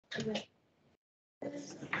Welcome.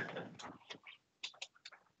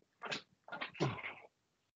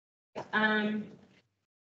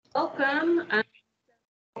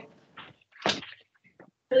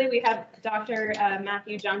 We have Dr.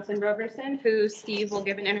 Matthew Johnson-Roberson, who Steve will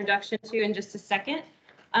give an introduction to in just a second.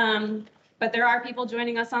 But there are people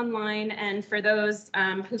joining us online, and for those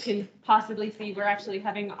who can possibly see, we're actually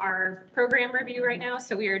having our program review right now.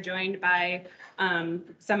 So we are joined by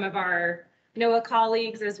some of our NOAA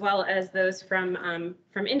colleagues as well as those from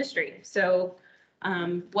industry. So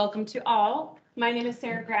welcome to all. My name is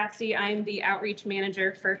Sarah Grazzi. I'm the outreach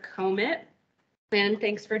manager for COMIT. And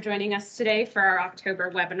thanks for joining us today for our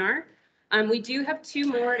October webinar. We do have 2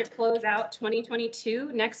 more to close out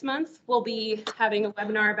 2022. Next month, we'll be having a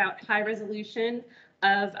webinar about high resolution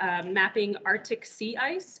of mapping Arctic sea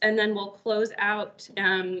ice. And then we'll close out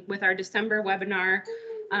with our December webinar,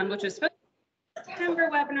 which was supposed to be a September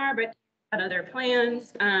webinar, but had other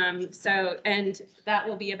plans. And that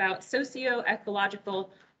will be about socio-ecological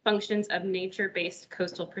functions of nature-based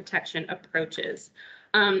coastal protection approaches.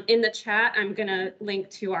 In the chat, I'm going to link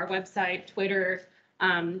to our website, Twitter,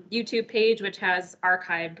 YouTube page, which has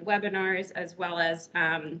archived webinars, as well as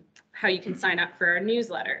how you can sign up for our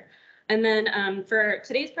newsletter. And then for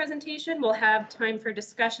today's presentation, we'll have time for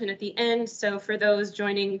discussion at the end. So for those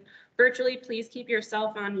joining virtually, please keep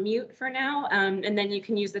yourself on mute for now, and then you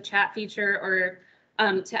can use the chat feature or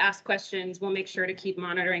to ask questions. We'll make sure to keep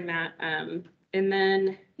monitoring that. And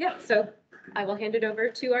then, yeah, so I will hand it over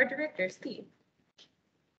to our director, Steve.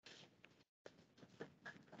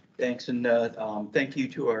 Thanks, and thank you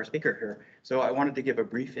to our speaker here. So I wanted to give a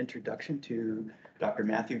brief introduction to Dr.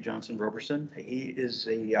 Matthew Johnson-Roberson. He is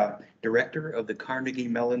a director of the Carnegie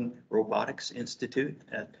Mellon Robotics Institute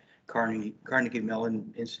at Carnegie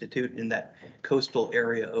Mellon Institute in that coastal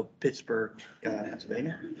area of Pittsburgh,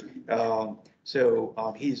 Pennsylvania.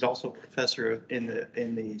 He's also a professor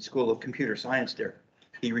in the School of Computer Science there.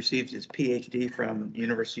 He received his PhD from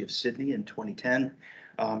University of Sydney in 2010.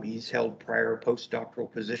 He's held prior postdoctoral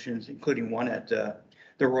positions, including one at the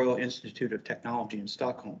Royal Institute of Technology in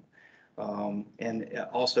Stockholm, and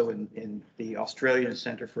also in the Australian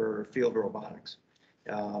Centre for Field Robotics.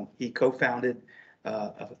 He co-founded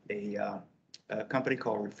a company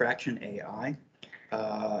called Refraction AI,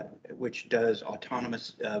 which does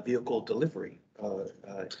autonomous vehicle delivery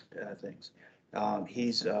things.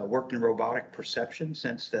 He's worked in robotic perception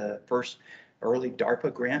since the first early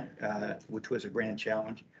DARPA grant, which was a grand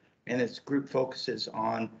challenge, and its group focuses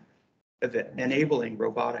on enabling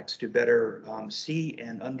robotics to better see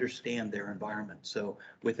and understand their environment. So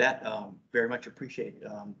with that, very much appreciate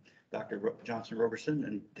Dr. Johnson-Roberson,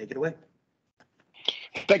 and take it away.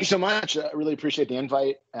 Thank you so much. I really appreciate the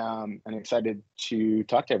invite and excited to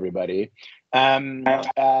talk to everybody.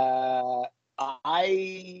 I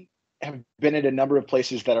have been at a number of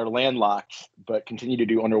places that are landlocked, but continue to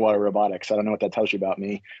do underwater robotics. I don't know what that tells you about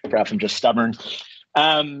me. Perhaps I'm just stubborn.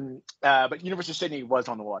 But University of Sydney was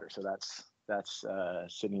on the water, so that's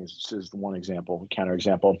Sydney is the one example,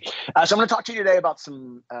 counterexample. So I'm going to talk to you today about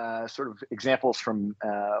some sort of examples from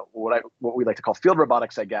what we like to call field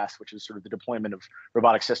robotics, I guess, which is sort of the deployment of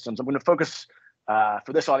robotic systems. I'm going to focus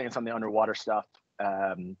for this audience on the underwater stuff.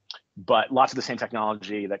 But lots of the same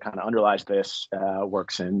technology that kind of underlies this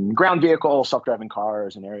works in ground vehicles, self-driving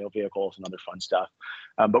cars, and aerial vehicles, and other fun stuff.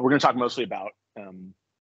 But we're going to talk mostly about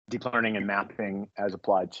deep learning and mapping as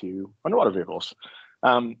applied to underwater vehicles.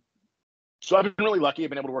 So I've been really lucky. I've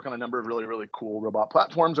been able to work on a number of really, really cool robot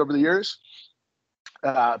platforms over the years.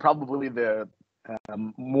 Probably the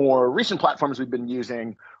more recent platforms we've been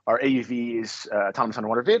using are AUVs, autonomous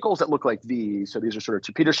underwater vehicles that look like these. So these are sort of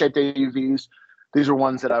torpedo-shaped AUVs. These are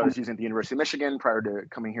ones that I was using at the University of Michigan prior to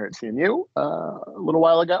coming here at CMU a little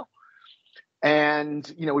while ago.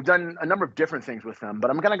 And, we've done a number of different things with them,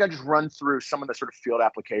 but I'm going to just run through some of the sort of field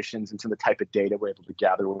applications and some of the type of data we're able to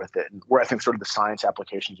gather with it, and where I think sort of the science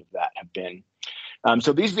applications of that have been.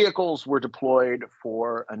 So these vehicles were deployed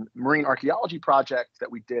for a marine archaeology project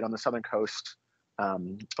that we did on the southern coast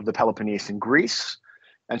of the Peloponnese in Greece.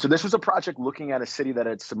 And so this was a project looking at a city that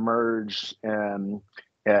had submerged,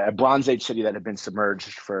 a Bronze Age city that had been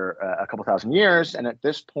submerged for a couple thousand years. And at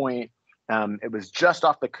this point, it was just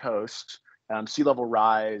off the coast. Sea level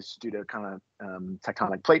rise due to kind of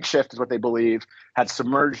tectonic plate shift is what they believe, had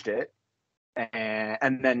submerged it.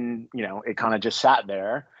 And then, it kind of just sat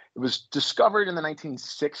there. It was discovered in the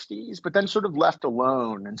 1960s, but then sort of left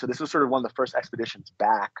alone. And so this was sort of one of the first expeditions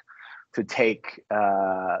back to take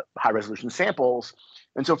high resolution samples.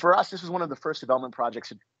 And so for us, this was one of the first development projects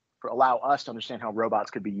to allow us to understand how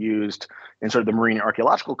robots could be used in sort of the marine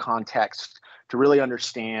archaeological context to really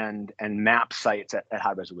understand and map sites at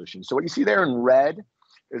high resolution. So what you see there in red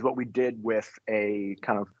is what we did with a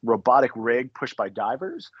kind of robotic rig pushed by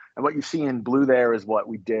divers. And what you see in blue there is what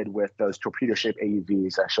we did with those torpedo-shaped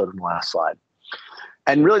AUVs I showed in the last slide.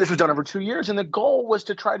 And really, this was done over 2 years, and the goal was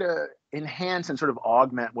to try to enhance and sort of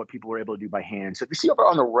augment what people were able to do by hand. So if you see over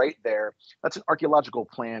on the right there, that's an archaeological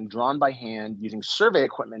plan drawn by hand using survey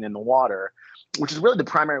equipment in the water, which is really the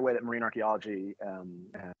primary way that marine archaeology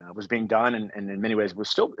was being done, and in many ways is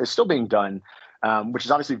still being done, which is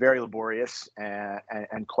obviously very laborious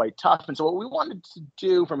and quite tough. And so what we wanted to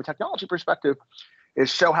do from a technology perspective is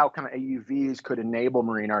show how kind of AUVs could enable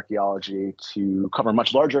marine archaeology to cover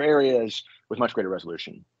much larger areas with much greater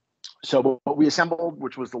resolution. So what we assembled,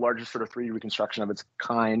 which was the largest sort of 3D reconstruction of its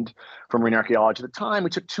kind for marine archaeology at the time, we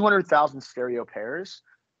took 200,000 stereo pairs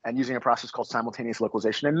and using a process called simultaneous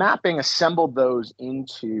localization and mapping, assembled those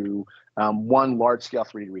into one large-scale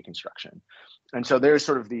 3D reconstruction. And so there's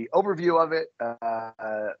sort of the overview of it.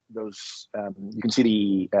 You can see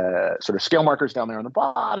the sort of scale markers down there on the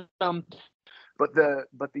bottom. But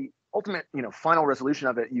the ultimate, final resolution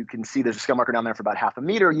of it, you can see there's a scale marker down there for about 0.5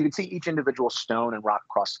 meter. You can see each individual stone and rock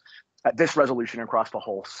across at this resolution across the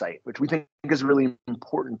whole site, which we think is a really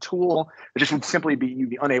important tool. It just would simply you'd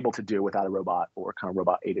be unable to do without a robot or kind of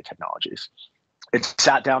robot-aided technologies. It's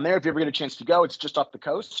sat down there. If you ever get a chance to go, it's just off the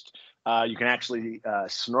coast. You can actually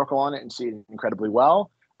snorkel on it and see it incredibly well.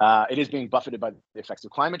 It is being buffeted by the effects of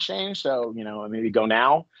climate change, so maybe go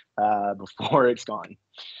now before it's gone.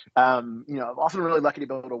 I've also been really lucky to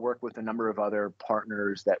be able to work with a number of other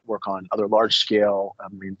partners that work on other large-scale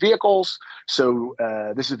marine vehicles. So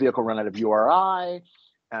this is a vehicle run out of URI,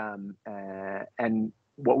 and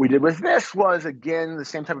what we did with this was, again, the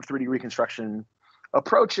same type of 3D reconstruction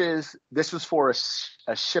approaches. This was for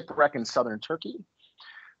a shipwreck in southern Turkey.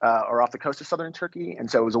 Or off the coast of southern Turkey. And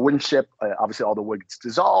so it was a wooden ship. Obviously, all the wood gets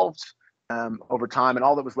dissolved over time, and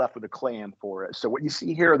all that was left were the clay amphoras. So what you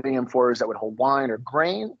see here are the amphoras that would hold wine or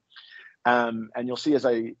grain. And you'll see as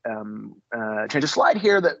I change a slide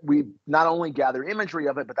here that we not only gather imagery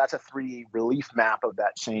of it, but that's a 3D relief map of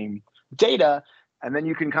that same data. And then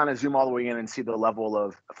you can kind of zoom all the way in and see the level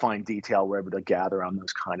of fine detail we're able to gather on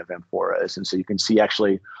those kind of amphoras. And so you can see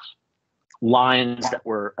actually lines that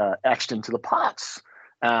were etched into the pots.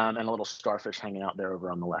 And a little starfish hanging out there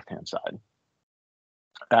over on the left-hand side.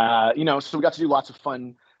 So we got to do lots of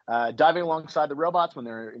fun diving alongside the robots when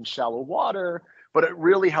they're in shallow water, but it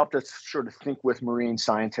really helped us sort of think with marine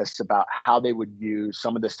scientists about how they would use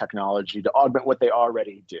some of this technology to augment what they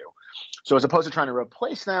already do. So as opposed to trying to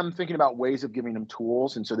replace them, thinking about ways of giving them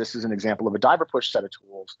tools. And so this is an example of a diver push set of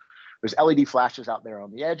tools. There's LED flashes out there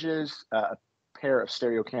on the edges, a pair of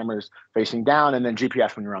stereo cameras facing down, and then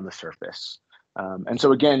GPS when you're on the surface. And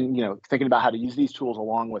so again, thinking about how to use these tools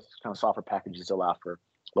along with kind of software packages to allow for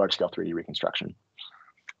large-scale 3D reconstruction.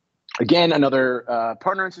 Again, another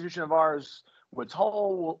partner institution of ours, Woods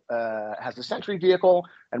Hole, has a Sentry vehicle,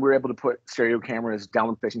 and we're able to put stereo cameras,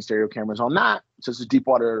 downward-facing stereo cameras on that. So it's a deep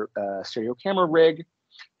water stereo camera rig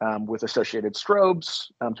with associated strobes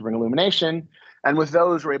to bring illumination. And with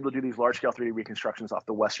those, we're able to do these large-scale 3D reconstructions off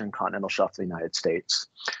the western continental shelf of the United States.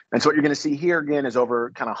 And so what you're going to see here, again, is over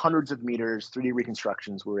kind of hundreds of meters 3D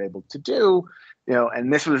reconstructions we're able to do.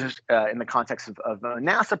 And this was in the context of a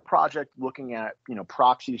NASA project looking at,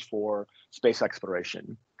 proxies for space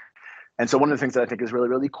exploration. And so one of the things that I think is really,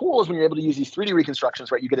 really cool is when you're able to use these 3D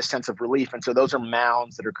reconstructions, right, you get a sense of relief. And so those are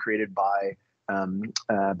mounds that are created by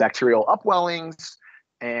bacterial upwellings.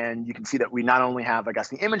 And you can see that we not only have, I guess,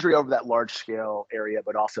 the imagery over that large scale area,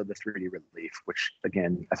 but also the 3D relief, which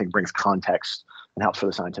again, I think brings context and helps for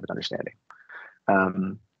the scientific understanding.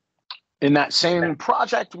 In that same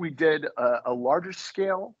project, we did a larger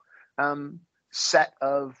scale set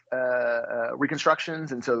of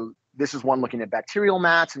reconstructions. And so this is one looking at bacterial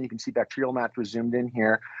mats, and you can see bacterial mats were zoomed in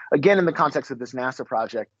here. Again, in the context of this NASA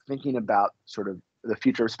project, thinking about sort of the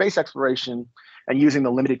future of space exploration and using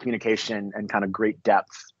the limited communication and kind of great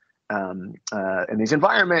depth in these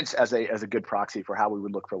environments as a good proxy for how we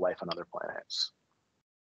would look for life on other planets.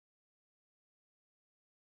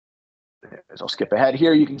 As I'll skip ahead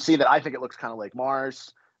here, you can see that I think it looks kind of like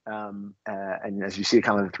Mars. And as you see,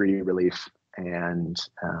 kind of the 3D relief and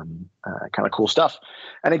kind of cool stuff.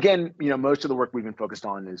 And again, most of the work we've been focused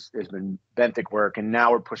on has been benthic work, and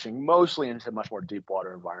now we're pushing mostly into much more deep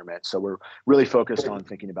water environments. So we're really focused on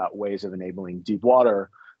thinking about ways of enabling deep water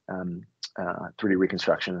 3D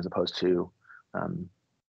reconstruction as opposed to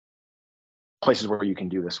places where you can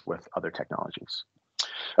do this with other technologies.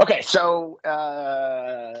 Okay, so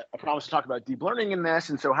I promised to talk about deep learning in this,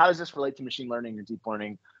 and so how does this relate to machine learning and deep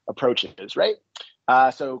learning approaches, right?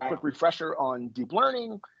 So quick refresher on deep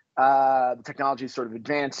learning. The technology has sort of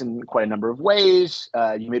advanced in quite a number of ways.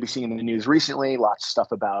 You may be seeing in the news recently, lots of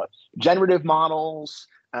stuff about generative models,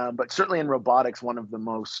 but certainly in robotics, one of the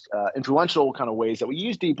most influential kind of ways that we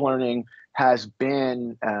use deep learning has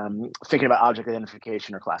been thinking about object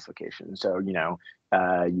identification or classification. So,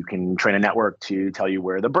 you can train a network to tell you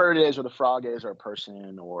where the bird is or the frog is or a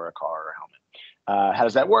person or a car or a helmet. How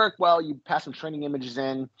does that work? Well, you pass some training images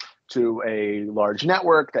in to a large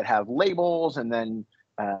network that have labels, and then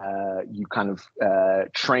you kind of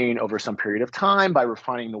train over some period of time by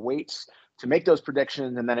refining the weights to make those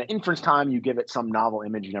predictions. And then at inference time, you give it some novel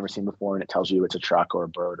image you've never seen before, and it tells you it's a truck or a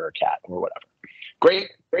bird or a cat or whatever. Great.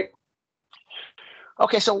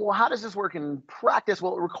 Okay, so how does this work in practice?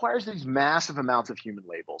 Well, it requires these massive amounts of human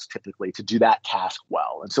labels typically to do that task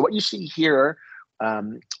well. And so what you see here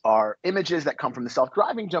are images that come from the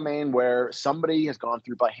self-driving domain, where somebody has gone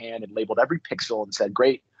through by hand and labeled every pixel and said,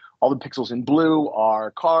 great, all the pixels in blue are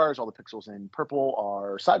cars, all the pixels in purple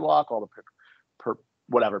are sidewalk, all the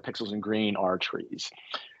whatever pixels in green are trees.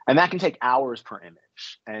 And that can take hours per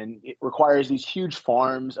image. And it requires these huge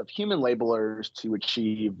farms of human labelers to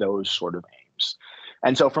achieve those sort of aims.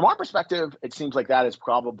 And so from our perspective, it seems like that is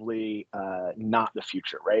probably not the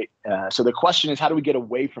future, right? So the question is, how do we get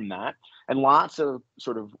away from that? And lots of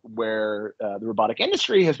sort of where the robotic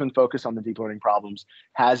industry has been focused on the deep learning problems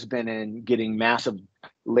has been in getting massive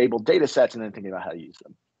labeled data sets and then thinking about how to use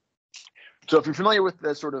them. So if you're familiar with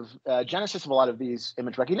the sort of genesis of a lot of these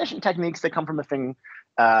image recognition techniques, they come from a thing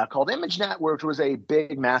called ImageNet, which was a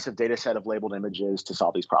big, massive data set of labeled images to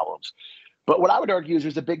solve these problems. But what I would argue is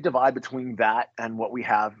there's a big divide between that and what we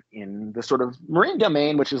have in the sort of marine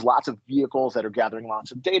domain, which is lots of vehicles that are gathering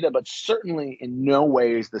lots of data, but certainly in no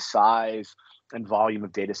ways the size and volume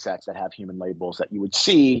of data sets that have human labels that you would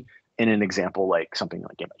see in an example like something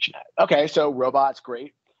like ImageNet. Okay, so robots,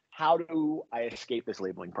 great. How do I escape this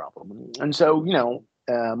labeling problem? And so,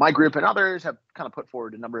 my group and others have kind of put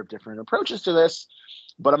forward a number of different approaches to this,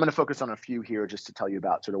 but I'm going to focus on a few here just to tell you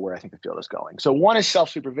about sort of where I think the field is going. So one is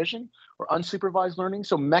self-supervision or unsupervised learning.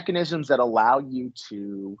 So mechanisms that allow you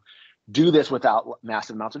to do this without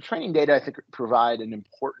massive amounts of training data, I think provide an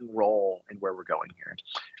important role in where we're going here.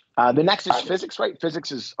 The next is physics, right?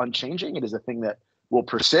 Physics is unchanging. It is a thing that will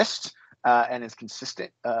persist and is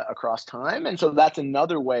consistent across time. And so that's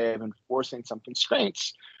another way of enforcing some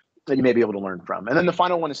constraints that you may be able to learn from. And then the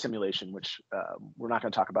final one is simulation, which we're not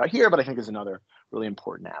going to talk about here, but I think is another really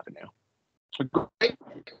important avenue. Great.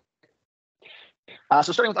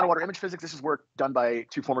 So starting with underwater image physics, this is work done by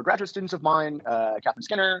two former graduate students of mine, Catherine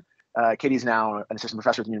Skinner. Katie's now an assistant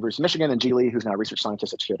professor at the University of Michigan, and Ji Lee, who's now a research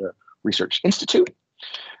scientist at Toyota Research Institute.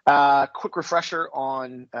 Quick refresher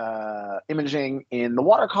on imaging in the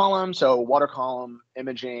water column. So water column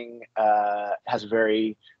imaging has a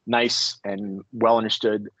very nice and well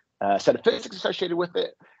understood set of physics associated with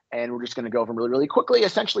it. And we're just going to go over them really, really quickly.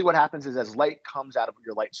 Essentially what happens is as light comes out of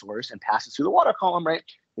your light source and passes through the water column, right,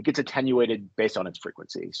 it gets attenuated based on its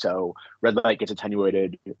frequency. So red light gets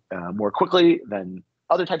attenuated more quickly than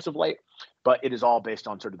other types of light, but it is all based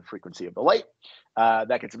on sort of the frequency of the light.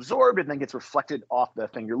 That gets absorbed and then gets reflected off the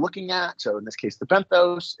thing you're looking at. So in this case, the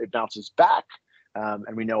benthos, it bounces back,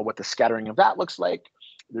 and we know what the scattering of that looks like.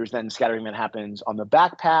 There's then scattering that happens on the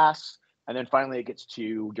back pass, and then finally it gets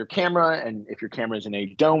to your camera. And if your camera is in a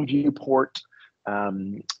dome viewport,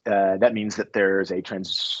 that means that there's a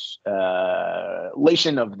translation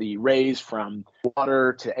of the rays from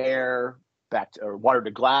water to air, back to, or water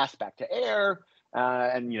to glass, back to air.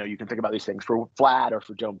 And you can think about these things for flat or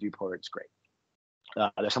for dome viewport. It's great.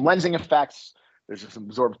 There's some lensing effects. There's some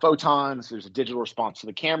absorbed photons. There's a digital response to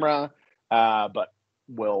the camera, but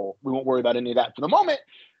we won't worry about any of that for the moment.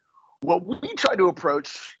 What we try to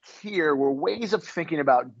approach here were ways of thinking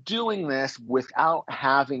about doing this without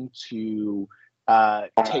having to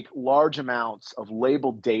take large amounts of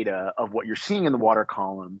labeled data of what you're seeing in the water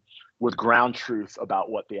column with ground truth about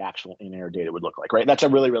what the actual in-air data would look like, right? That's a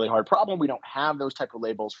really, really hard problem. We don't have those type of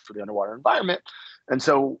labels for the underwater environment. And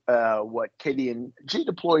so what Katie and G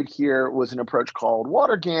deployed here was an approach called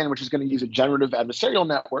WaterGAN, which is going to use a generative adversarial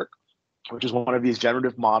network, which is one of these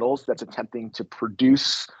generative models that's attempting to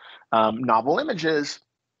produce novel images.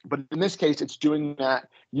 But in this case, it's doing that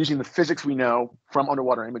using the physics we know from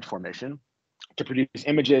underwater image formation to produce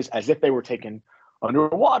images as if they were taken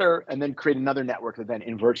underwater, and then create another network that then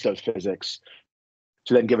inverts those physics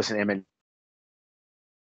to then give us an image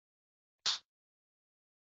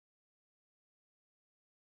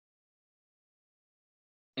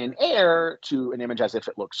in air to an image as if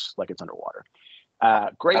it looks like it's underwater.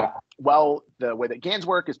 Great. Well, the way that GANs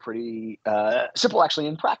work is pretty simple actually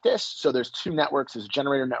in practice. So there's two networks, there's a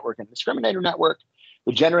generator network and a discriminator network.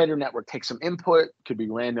 The generator network takes some input, could be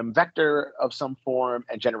random vector of some form,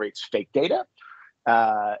 and generates fake data.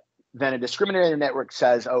 Then a discriminator network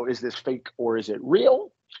says, oh, is this fake or is it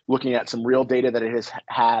real? Looking at some real data that it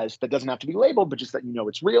has that doesn't have to be labeled, but just that you know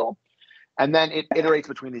it's real. And then it iterates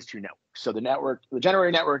between these two networks. So the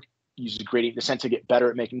generator network uses gradient descent to get better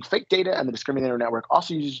at making fake data, and the discriminator network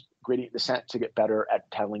also uses gradient descent to get better at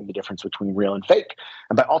telling the difference between real and fake.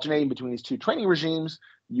 And by alternating between these two training regimes,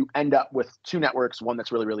 you end up with two networks, one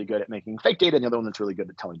that's really, really good at making fake data, and the other one that's really good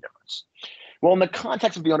at telling difference. Well, in the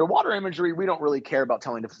context of the underwater imagery, we don't really care about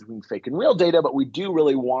telling the difference between fake and real data, but we do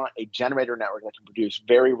really want a generator network that can produce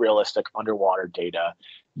very realistic underwater data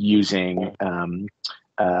using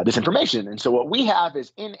this information. And so what we have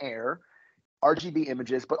is in air RGB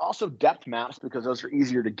images, but also depth maps, because those are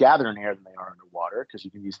easier to gather in air than they are underwater, because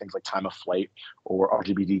you can use things like time of flight or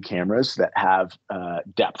RGBD cameras that have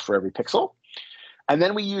depth for every pixel. And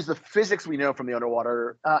then we use the physics we know from the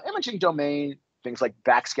underwater imaging domain, things like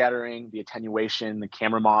backscattering, the attenuation, the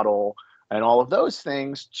camera model, and all of those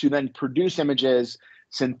things to then produce images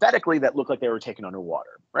synthetically that look like they were taken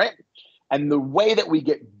underwater, right? And the way that we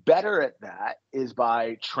get better at that is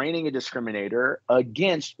by training a discriminator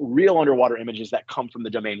against real underwater images that come from the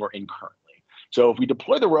domain we're in currently. So if we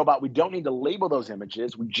deploy the robot, we don't need to label those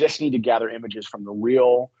images. We just need to gather images from the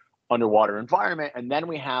real underwater environment. And then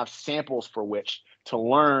we have samples for which to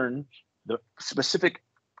learn the specific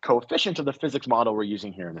coefficients of the physics model we're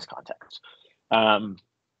using here in this context.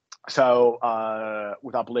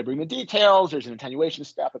 Without belaboring the details, there's an attenuation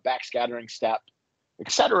step, a backscattering step,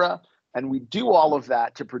 etc. And we do all of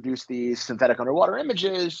that to produce these synthetic underwater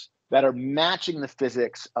images that are matching the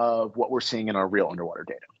physics of what we're seeing in our real underwater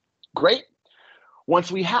data. Great.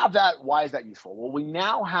 Once we have that, why is that useful? Well, we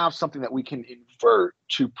now have something that we can invert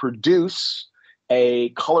to produce a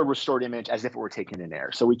color restored image as if it were taken in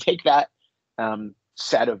air. So we take that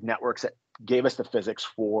set of networks that gave us the physics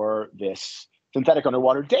for this synthetic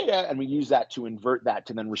underwater data, and we use that to invert that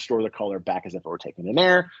to then restore the color back as if it were taken in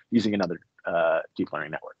air using another deep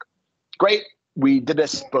learning network. Great. We did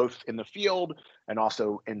this both in the field and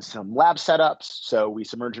also in some lab setups. So we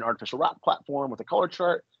submerged an artificial rock platform with a color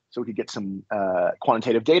chart so we could get some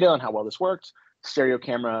quantitative data on how well this worked.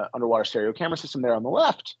 Underwater stereo camera system there on the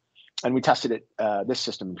left. And we tested it, this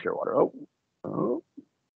system in pure water. We'll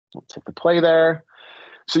take the play there.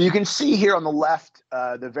 So you can see here on the left,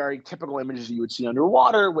 the very typical images you would see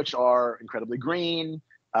underwater, which are incredibly green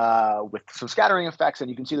with some scattering effects. And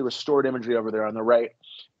you can see the restored imagery over there on the right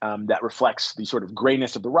that reflects the sort of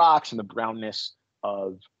grayness of the rocks and the brownness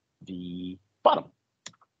of the bottom.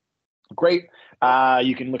 Great.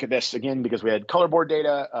 You can look at this again because we had color board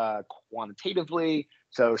data quantitatively.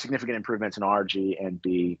 So significant improvements in RG and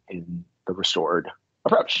B in the restored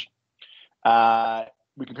approach.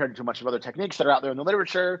 We compared it to a bunch of other techniques that are out there in the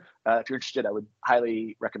literature. If you're interested, I would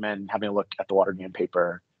highly recommend having a look at the Watergan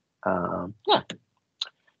paper. Yeah,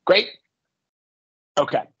 great.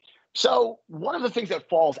 Okay, so one of the things that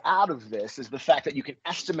falls out of this is the fact that you can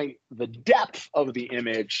estimate the depth of the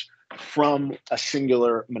image from a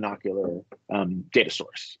singular monocular data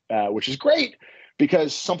source, which is great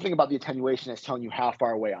because something about the attenuation is telling you how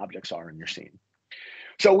far away objects are in your scene.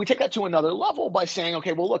 So we take that to another level by saying,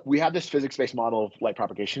 okay, well, look, we have this physics-based model of light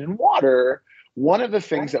propagation in water. One of the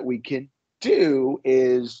things that we can do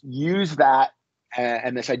is use that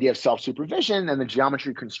and this idea of self-supervision and the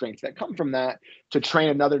geometry constraints that come from that to train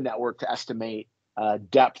another network to estimate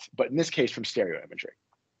depth, but in this case from stereo imagery.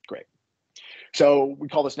 Great. So we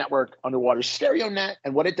call this network underwater stereo net.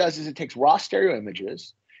 And what it does is it takes raw stereo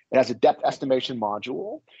images. It has a depth estimation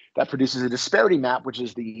module that produces a disparity map, which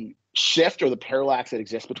is the shift or the parallax that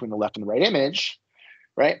exists between the left and the right image,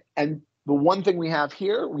 right? And the one thing we have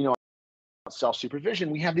here, you know,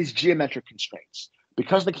 self-supervision, we have these geometric constraints.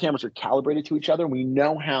 Because the cameras are calibrated to each other, we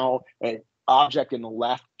know how an object in the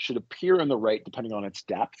left should appear in the right depending on its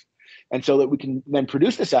depth. And so that we can then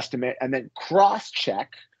produce this estimate and then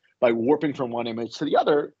cross-check by warping from one image to the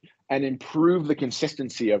other and improve the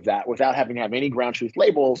consistency of that without having to have any ground truth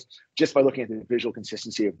labels, just by looking at the visual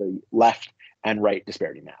consistency of the left and right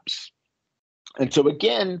disparity maps. And so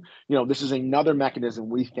again, you know, this is another mechanism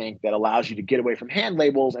we think that allows you to get away from hand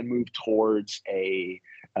labels and move towards a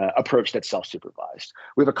approach that's self-supervised.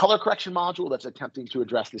 We have a color correction module that's attempting to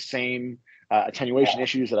address the same attenuation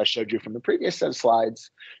issues that I showed you from the previous set of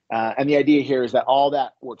slides. And the idea here is that all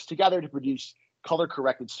that works together to produce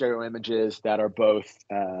color-corrected stereo images that are both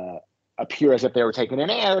appear as if they were taken in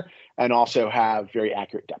air and also have very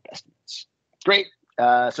accurate depth estimates. Great.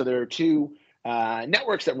 So there are two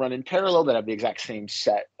networks that run in parallel that have the exact same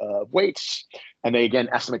set of weights. And they, again,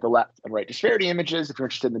 estimate the left and right disparity images. If you're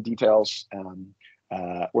interested in the details,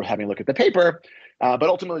 worth having a look at the paper. But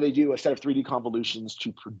ultimately, they do a set of 3D convolutions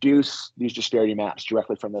to produce these disparity maps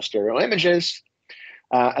directly from those stereo images.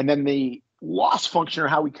 And then the loss function, or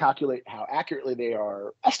how we calculate how accurately they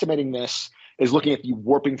are estimating this, is looking at the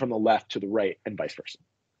warping from the left to the right and vice versa.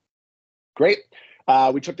 Great.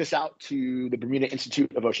 We took this out to the Bermuda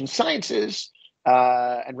Institute of Ocean Sciences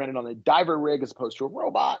and ran it on a diver rig as opposed to a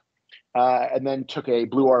robot. And then took a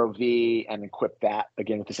blue ROV and equipped that,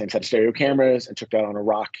 again, with the same set of stereo cameras, and took that on a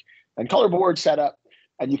rock and color board setup.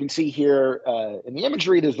 And you can see here in the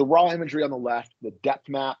imagery, there's the raw imagery on the left, the depth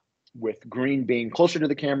map with green being closer to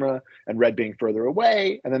the camera and red being further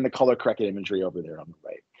away, and then the color corrected imagery over there on the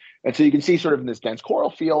right. And so you can see sort of in this dense coral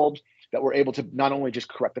field that we're able to not only just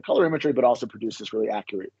correct the color imagery, but also produce this really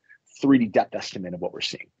accurate 3D depth estimate of what we're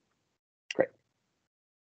seeing. Great.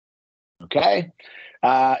 Okay.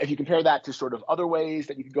 If you compare that to sort of other ways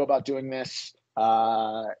that you can go about doing this,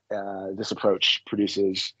 this approach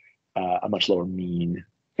produces a much lower mean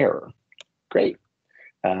error. Great.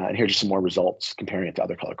 And here's just some more results comparing it to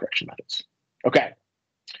other color correction methods. Okay.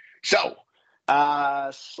 So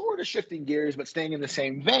sort of shifting gears, but staying in the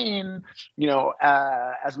same vein,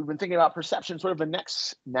 as we've been thinking about perception, sort of the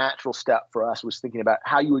next natural step for us was thinking about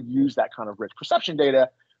how you would use that kind of rich perception data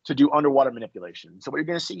to do underwater manipulation. So what you're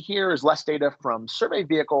going to see here is less data from survey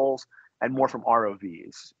vehicles and more from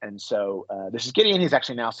ROVs. And so this is Gideon. He's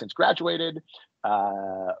actually now since graduated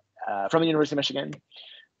from the University of Michigan.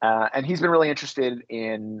 And he's been really interested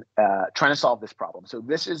in trying to solve this problem. So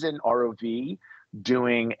this is an ROV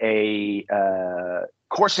doing a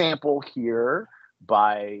core sample here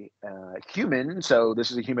by human. So this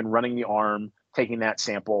is a human running the arm, taking that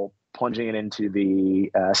sample, plunging it into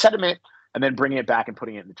the sediment, and then bringing it back and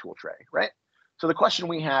putting it in the tool tray, right? So the question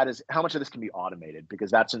we had is how much of this can be automated? Because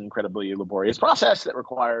that's an incredibly laborious process that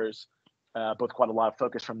requires both quite a lot of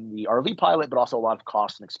focus from the ROV pilot, but also a lot of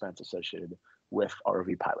cost and expense associated with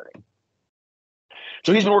ROV piloting.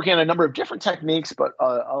 So he's been working on a number of different techniques, but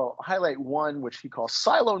I'll highlight one which he calls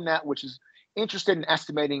SiloNet, which is interested in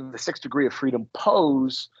estimating the 6th degree of freedom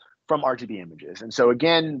pose from RGB images. And so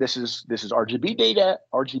again, this is RGB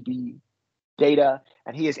data,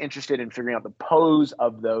 and he is interested in figuring out the pose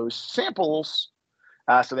of those samples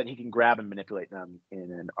so that he can grab and manipulate them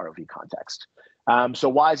in an ROV context. So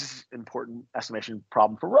why is this an important estimation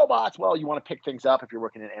problem for robots? Well, you want to pick things up if you're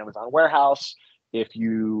working in an Amazon warehouse. If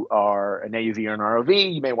you are an AUV or an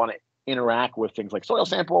ROV, you may want to interact with things like soil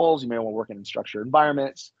samples. You may want to work in unstructured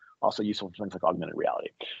environments, also useful for things like augmented reality.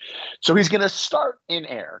 So he's going to start in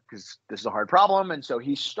air because this is a hard problem. And so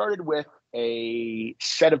he started with a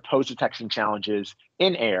set of pose detection challenges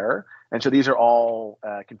in air. And so these are all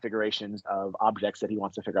configurations of objects that he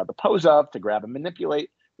wants to figure out the pose of to grab and manipulate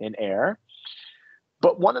in air.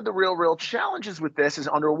 But one of the real challenges with this is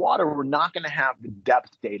underwater, we're not going to have the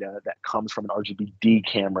depth data that comes from an RGBD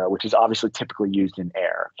camera, which is obviously typically used in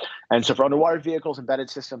air. And so for underwater vehicles, embedded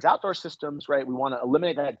systems, outdoor systems, right, we want to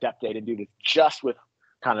eliminate that depth data and do this just with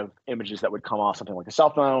kind of images that would come off something like a cell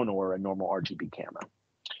phone or a normal RGB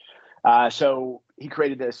camera. So he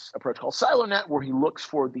created this approach called SiloNet, where he looks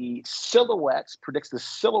for the silhouettes, predicts the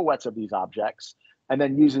silhouettes of these objects, and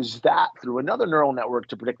then uses that through another neural network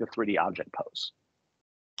to predict the 3D object pose.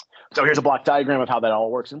 So here's a block diagram of how that all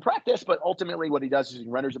works in practice, but ultimately what he does is he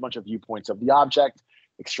renders a bunch of viewpoints of the object,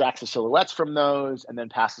 extracts the silhouettes from those, and then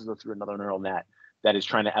passes them through another neural net that is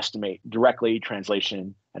trying to estimate directly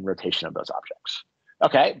translation and rotation of those objects.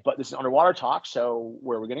 Okay, but this is underwater talk, so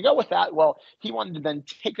where are we going to go with that? Well, he wanted to then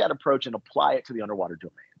take that approach and apply it to the underwater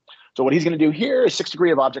domain. So what he's going to do here is 6th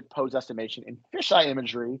degree of object pose estimation in fisheye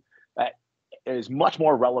imagery that is much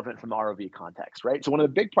more relevant from the ROV context, right? So one of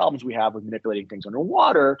the big problems we have with manipulating things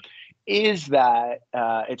underwater is that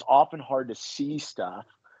it's often hard to see stuff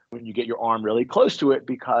when you get your arm really close to it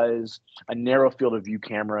because a narrow field of view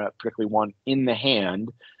camera, particularly one in the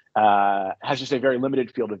hand, has just a very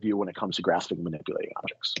limited field of view when it comes to grasping and manipulating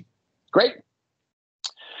objects. Great.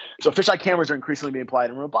 So fisheye cameras are increasingly being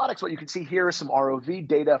applied in robotics. What you can see here is some ROV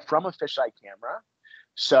data from a fisheye camera.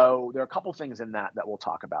 So there are a couple things in that we'll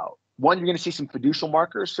talk about. One, you're going to see some fiducial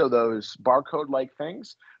markers, so those barcode-like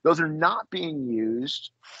things. Those are not being used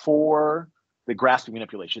for the grasping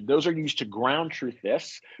manipulation. Those are used to ground truth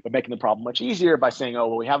this, but making the problem much easier by saying, oh,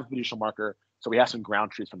 well, we have a fiducial marker, so we have some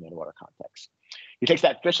ground truth from the underwater context. He takes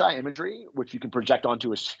that fisheye imagery, which you can project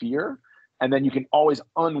onto a sphere, and then you can always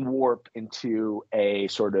unwarp into a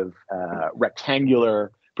sort of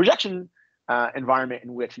rectangular projection environment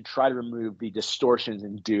in which you try to remove the distortions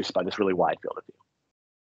induced by this really wide field of view.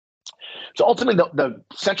 So ultimately, the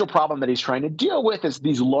central problem that he's trying to deal with is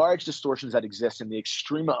these large distortions that exist in the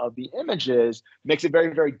extrema of the images makes it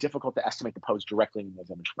very, very difficult to estimate the pose directly in those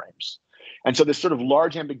image frames. And so this sort of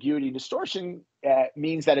large ambiguity and distortion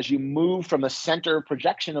means that as you move from the center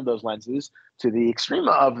projection of those lenses to the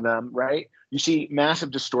extrema of them, right, you see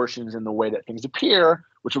massive distortions in the way that things appear,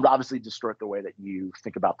 which would obviously distort the way that you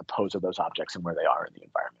think about the pose of those objects and where they are in the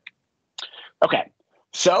environment. Okay,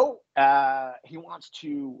 so he wants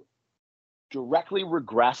to directly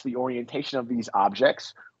regress the orientation of these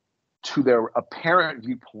objects to their apparent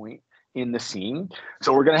viewpoint in the scene.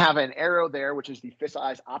 So we're going to have an arrow there, which is the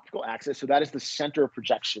fisheye optical axis. So that is the center of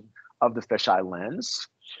projection of the fisheye lens.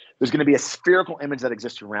 There's going to be a spherical image that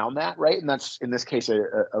exists around that, right? And that's, in this case,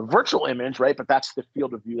 a virtual image, right? But that's the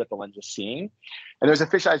field of view that the lens is seeing. And there's a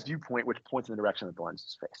fisheye's viewpoint, which points in the direction that the lens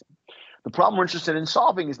is facing. The problem we're interested in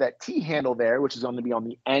solving is that T-handle there, which is going to be on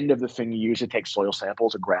the end of the thing you use to take soil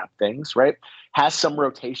samples or grab things, right? Has some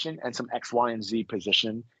rotation and some X, Y, and Z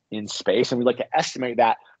position in space. And we'd like to estimate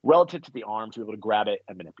that relative to the arm to be able to grab it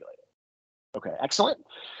and manipulate it. Okay, excellent.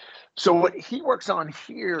 So what he works on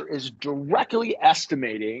here is directly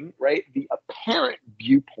estimating, right, the apparent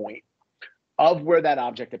viewpoint of where that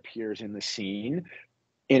object appears in the scene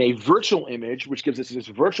in a virtual image, which gives us this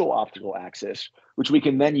virtual optical axis, which we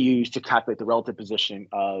can then use to calculate the relative position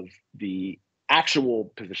of the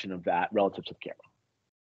actual position of that relative to the camera.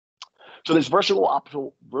 So this virtual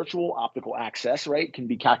optical axis, right, can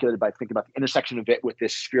be calculated by thinking about the intersection of it with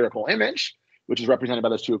this spherical image, which is represented by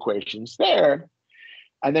those two equations there.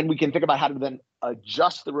 And then we can think about how to then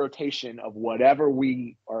adjust the rotation of whatever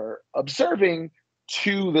we are observing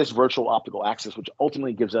to this virtual optical axis, which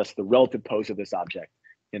ultimately gives us the relative pose of this object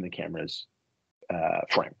in the camera's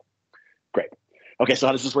frame. Great. Okay, so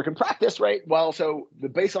how does this work in practice, right? Well, so the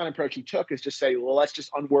baseline approach he took is just say, well, let's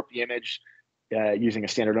just unwarp the image using a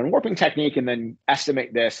standard unwarping technique and then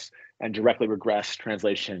estimate this and directly regress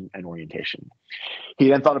translation and orientation. He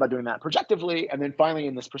then thought about doing that projectively. And then finally,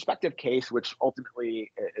 in this perspective case, which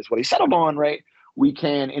ultimately is what he settled on, right, we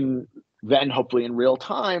can then hopefully in real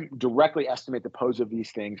time directly estimate the pose of these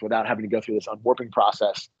things without having to go through this unwarping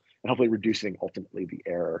process and hopefully reducing ultimately the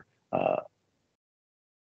error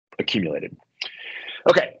accumulated.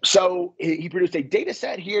 Okay, so he produced a data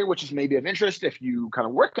set here, which is maybe of interest if you kind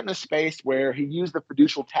of work in this space, where he used the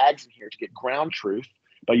fiducial tags in here to get ground truth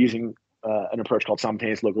by using an approach called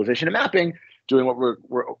simultaneous localization and mapping, doing what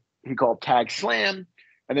he called tag slam,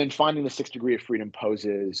 and then finding the 6 degree of freedom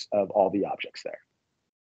poses of all the objects there.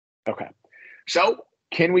 Okay, so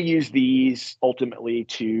can we use these ultimately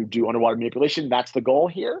to do underwater manipulation? That's the goal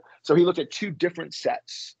here. So he looked at two different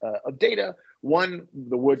sets of data. One,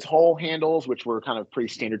 the Woods Hole handles, which were kind of pretty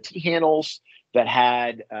standard T handles that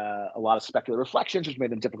had a lot of specular reflections, which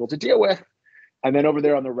made them difficult to deal with. And then over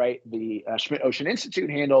there on the right, the Schmidt Ocean Institute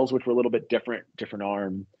handles, which were a little bit different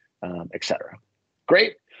arm, et cetera.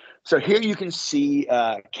 Great. So here you can see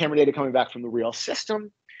camera data coming back from the real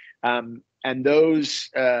system. And those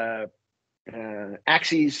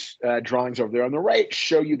axes drawings over there on the right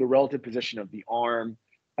show you the relative position of the arm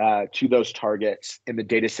to those targets in the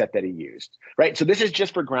data set that he used, right? So this is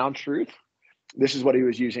just for ground truth. This is what he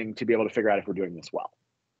was using to be able to figure out if we're doing this well.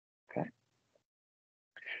 Okay,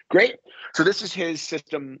 great. So this is his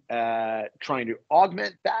system trying to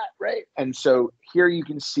augment that, right? And so here you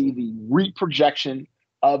can see the reprojection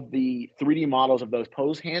of the 3D models of those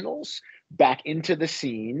pose handles back into the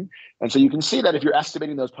scene. And so you can see that if you're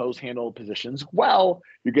estimating those pose handle positions well,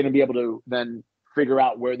 you're going to be able to then figure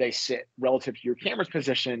out where they sit relative to your camera's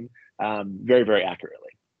position very, very accurately.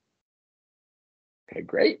 Okay,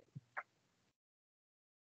 great.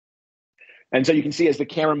 And so you can see as the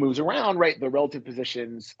camera moves around, right, the relative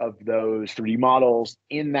positions of those 3D models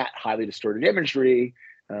in that highly distorted imagery,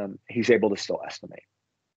 he's able to still estimate.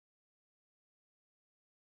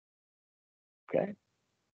 Okay.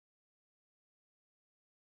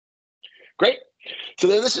 Great. So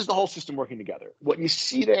this is the whole system working together. What you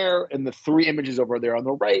see there in the 3 images over there on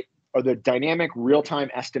the right are the dynamic real-time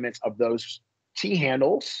estimates of those T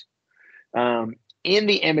handles in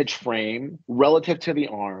the image frame relative to the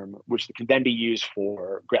arm, which can then be used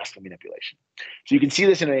for grasping manipulation. So you can see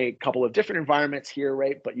this in a couple of different environments here,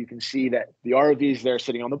 right? But you can see that the ROVs there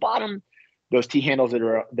sitting on the bottom, those T handles that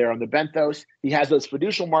are there on the benthos, he has those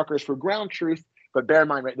fiducial markers for ground truth, but bear in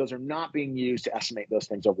mind, right, those are not being used to estimate those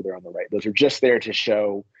things over there on the right. Those are just there to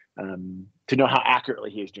show, to know how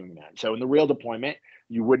accurately he is doing that. So in the real deployment,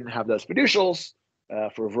 you wouldn't have those fiducials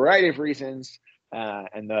for a variety of reasons.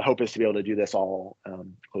 And the hope is to be able to do this all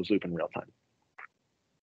closed loop in real time.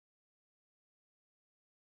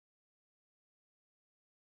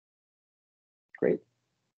 Great.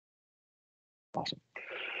 Awesome.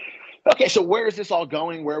 Okay, so where is this all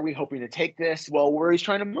going? Where are we hoping to take this? Well, where he's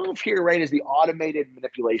trying to move here, right, is the automated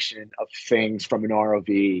manipulation of things from an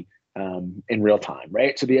ROV in real time,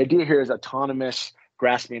 right? So the idea here is autonomous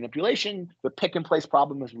grasp manipulation, the pick and place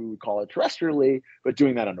problem, as we would call it terrestrially, but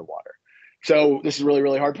doing that underwater. So this is a really,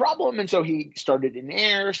 really hard problem. And so he started in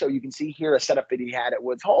air. So you can see here a setup that he had at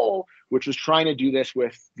Woods Hole, which was trying to do this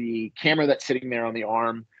with the camera that's sitting there on the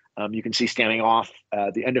arm. You can see standing off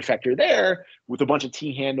the end effector there with a bunch of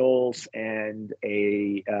T-handles and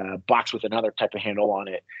a box with another type of handle on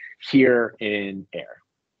it here in air.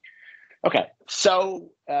 Okay,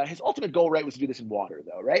 so his ultimate goal, right, was to do this in water,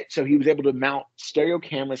 though, right? So he was able to mount stereo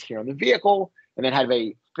cameras here on the vehicle and then have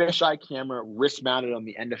a fisheye camera wrist mounted on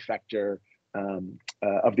the end effector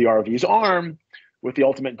of the ROV's arm, with the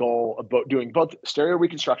ultimate goal of doing both stereo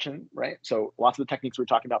reconstruction, right? So lots of the techniques we were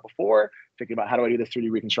talking about before, thinking about how do I do this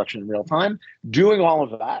 3D reconstruction in real time, doing all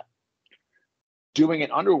of that, doing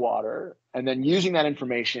it underwater, and then using that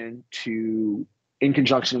information to, in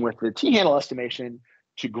conjunction with the T-handle estimation,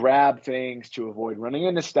 to grab things, to avoid running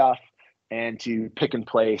into stuff, and to pick and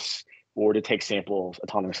place or to take samples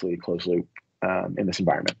autonomously, closed loop in this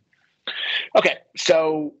environment. Okay,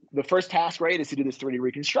 so the first task, right, is to do this 3D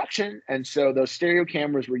reconstruction. And so those stereo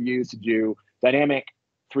cameras were used to do dynamic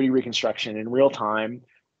 3D reconstruction in real time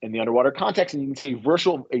in the underwater context. And you can see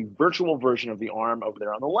a virtual version of the arm over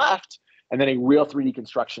there on the left, and then a real 3D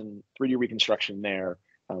reconstruction there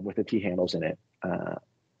with the T-handles in it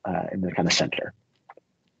in the kind of center.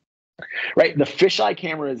 Right, the fisheye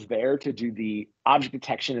camera is there to do the object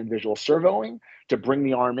detection and visual servoing, to bring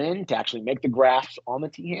the arm in, to actually make the graphs on the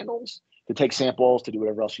T-handles, to take samples, to do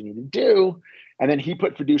whatever else you need to do. And then he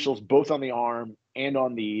put fiducials both on the arm and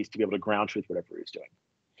on these to be able to ground truth whatever he was doing.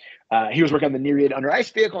 He was working on the Nereid under ice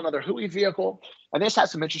vehicle, another Hui vehicle. And this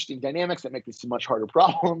has some interesting dynamics that make this a much harder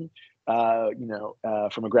problem.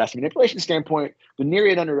 From a grasp manipulation standpoint, the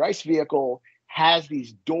Nereid under ice vehicle has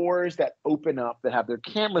these doors that open up that have their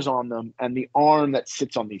cameras on them and the arm that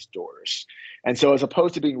sits on these doors. And so as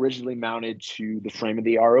opposed to being rigidly mounted to the frame of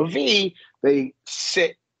the ROV, they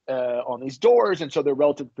sit on these doors. And so their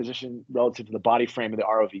relative position relative to the body frame of the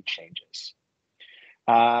ROV changes.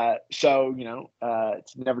 It's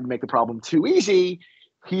never to make the problem too easy.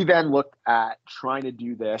 He then looked at trying to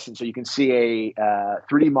do this. And so you can see a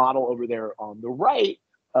 3D model over there on the right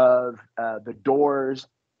of the doors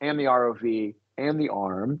and the ROV and the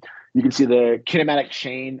arm. You can see the kinematic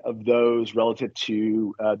chain of those relative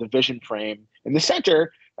to the vision frame in the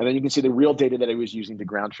center. And then you can see the real data that I was using to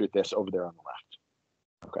ground truth this over there on the left.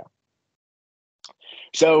 Okay.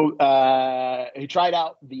 So he tried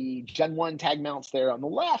out the Gen 1 tag mounts there on the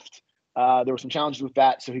left. There were some challenges with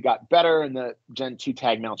that, so he got better, and the Gen 2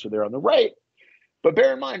 tag mounts are there on the right. But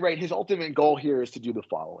bear in mind, right, his ultimate goal here is to do the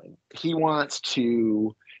following. He wants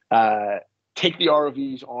to take the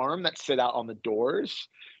ROV's arm that's sit out on the doors,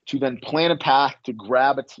 to then plan a path to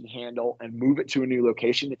grab a T-handle and move it to a new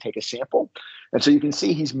location to take a sample. And so you can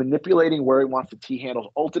see he's manipulating where he wants the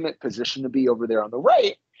T-handle's ultimate position to be over there on the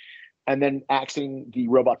right, and then asking the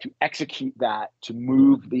robot to execute that to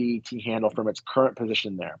move the T-handle from its current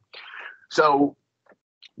position there. So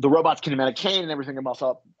the robot's kinematic chain and everything else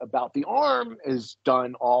about the arm is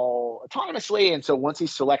done all autonomously. And so once he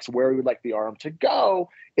selects where he would like the arm to go,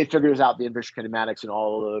 it figures out the inverse kinematics and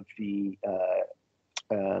all of the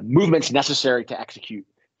movements necessary to execute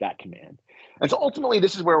that command. And so ultimately,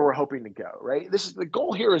 this is where we're hoping to go, right? The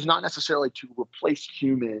goal here is not necessarily to replace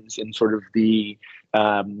humans in sort of the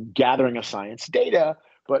gathering of science data,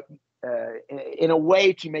 but in a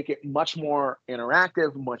way to make it much more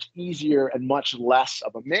interactive, much easier, and much less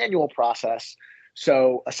of a manual process.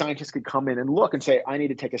 So a scientist could come in and look and say, I need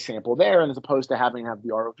to take a sample there. And as opposed to having the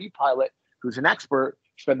ROV pilot, who's an expert,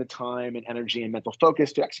 spend the time and energy and mental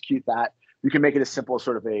focus to execute that, you can make it as simple as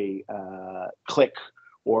sort of a click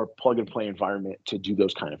or plug and play environment to do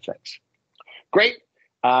those kind of things. Great.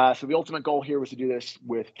 So the ultimate goal here was to do this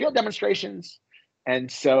with field demonstrations.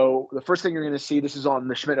 And so the first thing you're going to see, this is on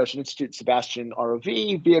the Schmidt Ocean Institute Sebastian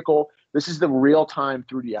ROV vehicle. This is the real-time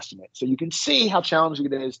 3D estimate. So you can see how challenging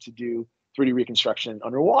it is to do 3D reconstruction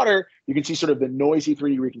underwater. You can see sort of the noisy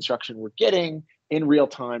 3D reconstruction we're getting in real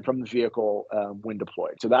time from the vehicle when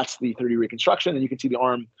deployed. So that's the 3D reconstruction, and you can see the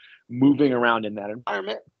arm moving around in that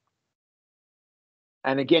environment.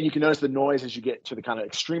 And again, you can notice the noise as you get to the kind of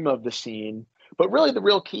extreme of the scene. But really, the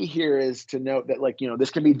real key here is to note that, this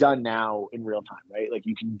can be done now in real time, right? Like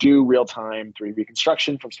you can do real time 3D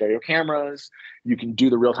reconstruction from stereo cameras. You can do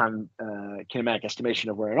the real time kinematic estimation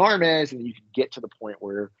of where an arm is, and you can get to the point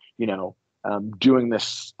where, doing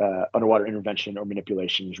this underwater intervention or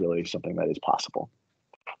manipulation is really something that is possible.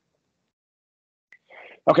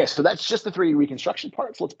 Okay, so that's just the 3D reconstruction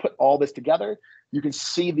part. So let's put all this together. You can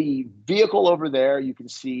see the vehicle over there. You can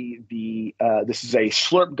see the, this is a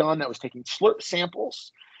slurp gun that was taking slurp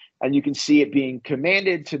samples. And you can see it being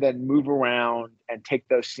commanded to then move around and take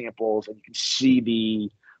those samples. And you can see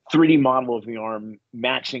the 3D model of the arm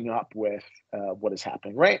matching up with what is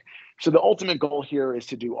happening, right? So the ultimate goal here is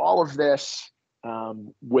to do all of this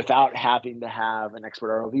without having to have an expert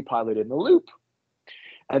ROV pilot in the loop.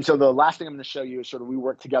 And so the last thing I'm going to show you is sort of we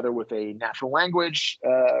work together with a natural language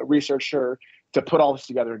researcher to put all this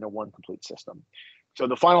together into one complete system. So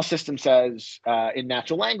the final system says in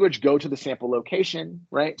natural language, go to the sample location,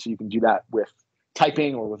 right? So you can do that with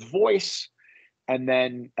typing or with voice, and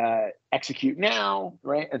then execute now,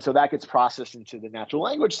 right? And so that gets processed into the natural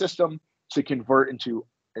language system to convert into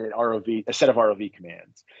an ROV, a set of ROV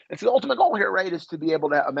commands. And so the ultimate goal here, right, is to be able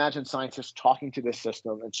to imagine scientists talking to this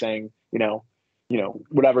system and saying,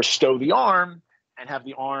 whatever, stow the arm, and have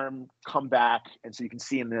the arm come back. And so you can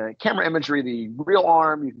see in the camera imagery, the real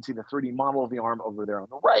arm, you can see the 3D model of the arm over there on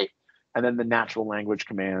the right, and then the natural language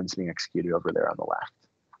commands being executed over there on the left.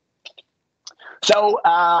 So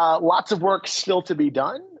lots of work still to be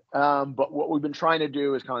done, but what we've been trying to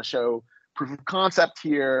do is kind of show proof of concept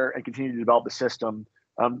here and continue to develop the system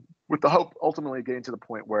with the hope ultimately of getting to the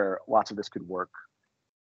point where lots of this could work,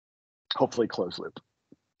 hopefully closed loop.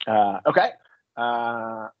 Okay.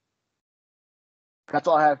 That's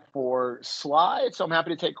all I have for slides. So I'm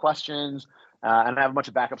happy to take questions. And I have a bunch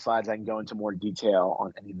of backup slides. I can go into more detail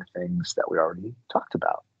on any of the things that we already talked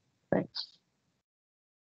about. Thanks.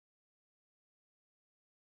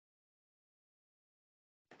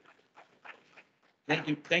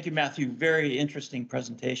 Thank you, Matthew. Very interesting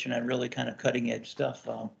presentation and really kind of cutting edge stuff.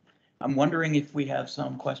 I'm wondering if we have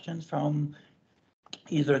some questions from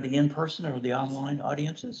either the in-person or the online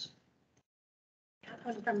audiences.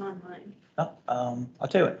 From online. I'll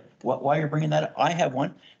tell you what, while you're bringing that up, I have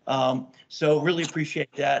one. So really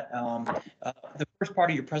appreciate that. The first part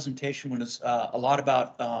of your presentation was a lot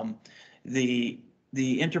about the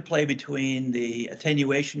interplay between the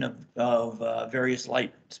attenuation of various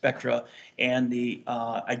light spectra and the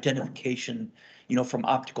identification, from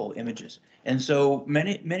optical images. And so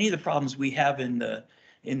many of the problems we have in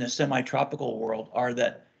the semi-tropical world are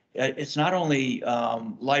that it's not only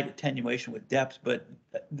light attenuation with depth, but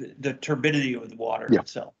the turbidity of the water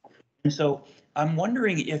itself. And so I'm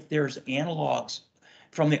wondering if there's analogs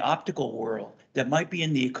from the optical world that might be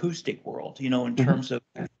in the acoustic world, in terms of,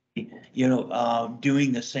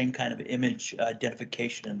 doing the same kind of image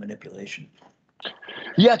identification and manipulation.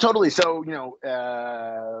 Yeah, totally. So,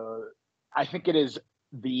 I think it is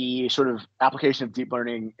the sort of application of deep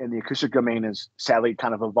learning in the acoustic domain is sadly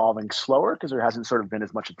kind of evolving slower because there hasn't sort of been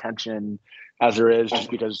as much attention as there is,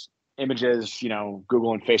 just because images,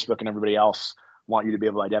 Google and Facebook and everybody else want you to be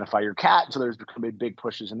able to identify your cat. So there's become big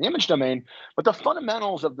pushes in the image domain, but the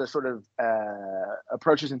fundamentals of the sort of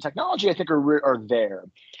approaches in technology, I think are there.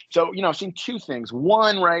 So, I've seen two things.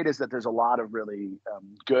 One, right, is that there's a lot of really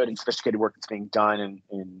good and sophisticated work that's being done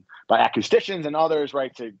by acousticians and others,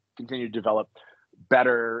 right, to continue to develop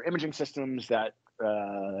better imaging systems that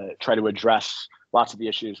try to address lots of the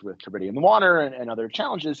issues with turbidity in the water and other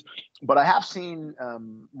challenges. But I have seen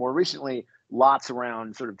more recently lots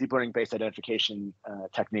around sort of deep learning based identification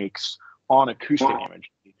techniques on acoustic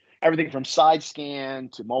image. Everything from side scan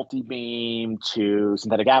to multi-beam to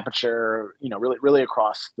synthetic aperture, really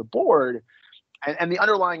across the board. And the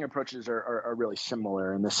underlying approaches are really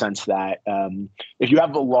similar in the sense that if you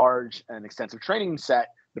have a large and extensive training set,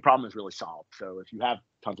 the problem is really solved. So if you have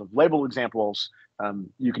tons of label examples,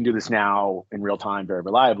 you can do this now in real time very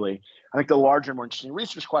reliably. I think the larger, more interesting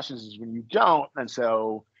research questions is when you don't. And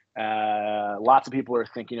so lots of people are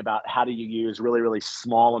thinking about how do you use really, really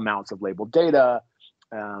small amounts of labeled data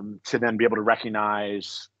to then be able to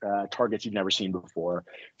recognize targets you've never seen before.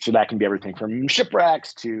 So that can be everything from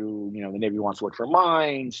shipwrecks to, the Navy wants to look for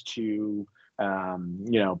mines to,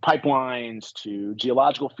 pipelines to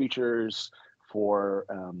geological features for,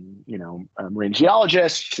 marine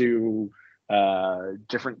geologists to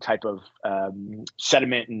different type of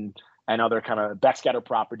sediment and other kind of backscatter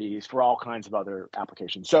properties for all kinds of other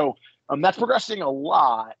applications. So that's progressing a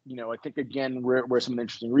lot. I think, again, where some of the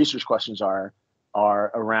interesting research questions are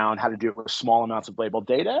around how to do it with small amounts of labeled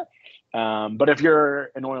data. But if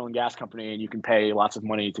you're an oil and gas company and you can pay lots of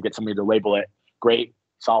money to get somebody to label it, great,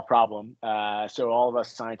 solve problem. So all of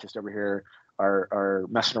us scientists over here are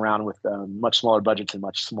messing around with much smaller budgets and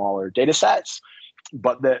much smaller data sets.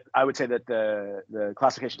 But I would say that the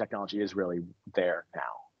classification technology is really there now.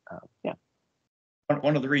 Yeah.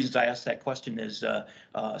 one of the reasons I asked that question is,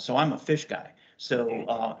 so I'm a fish guy.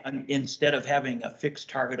 So instead of having a fixed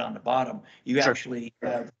target on the bottom, you Sure. actually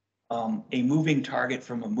have a moving target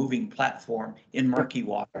from a moving platform in murky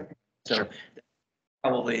water. So Sure.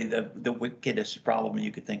 probably the wickedest problem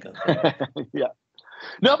you could think of. Yeah.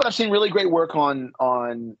 No, but I've seen really great work on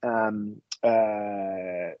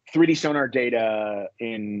 3D sonar data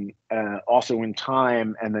in also in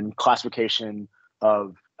time, and then classification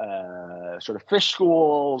of sort of fish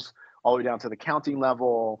schools all the way down to the counting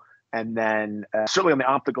level. And then certainly on the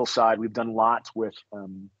optical side, we've done lots with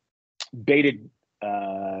baited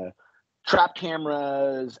trap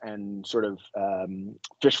cameras and sort of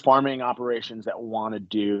fish farming operations that want to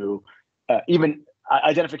do even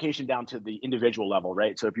identification down to the individual level,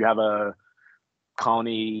 right? So if you have a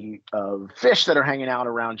colony of fish that are hanging out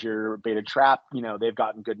around your baited trap, you know, they've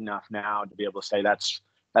gotten good enough now to be able to say that's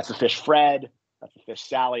the fish Fred, that's the fish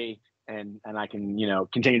Sally, and I can, you know,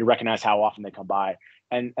 continue to recognize how often they come by,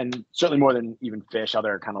 and certainly more than even fish,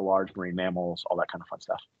 other kind of large marine mammals, all that kind of fun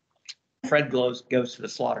stuff. Fred goes to the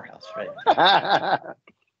slaughterhouse, right?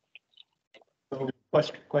 So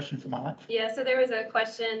question from Anna? Yeah, so there was a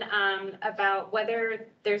question about whether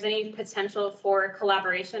there's any potential for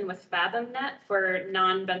collaboration with FathomNet for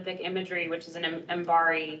non-benthic imagery, which is an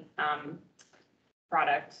MBARI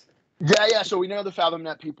product. Yeah. So we know the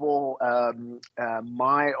FathomNet people.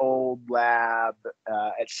 My old lab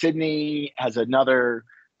at Sydney has another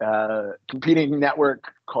competing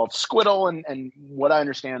network called Squiddle, and what I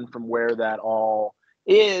understand from where that all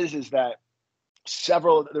is that there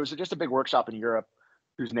was just a big workshop in Europe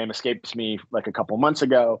whose name escapes me like a couple months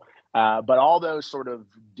ago, but all those sort of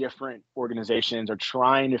different organizations are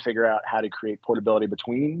trying to figure out how to create portability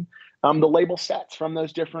between the label sets from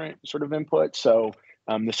those different sort of inputs. So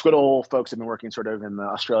the Squiddle folks have been working sort of in the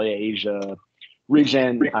Australia, Asia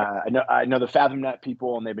region. I know the FathomNet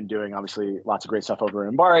people, and they've been doing obviously lots of great stuff over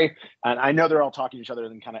in MBARI. And I know they're all talking to each other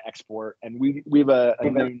and kind of export. And we have a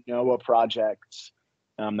new NOAA project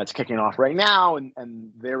that's kicking off right now,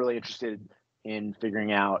 and they're really interested in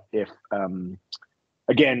figuring out if,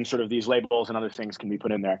 again, sort of these labels and other things can be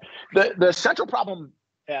put in there. The central problem,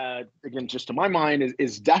 again, just to my mind,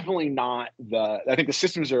 is definitely not I think the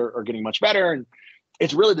systems are getting much better, and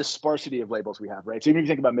it's really the sparsity of labels we have, right? So even if you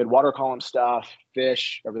think about mid-water column stuff,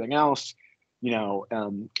 fish, everything else, you know,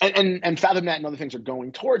 and FathomNet and other things are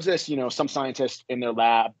going towards this. You know, some scientist in their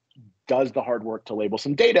lab does the hard work to label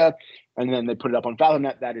some data, and then they put it up on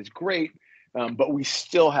FathomNet. That is great, but we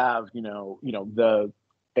still have, the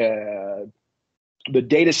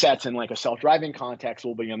data sets in like a self-driving context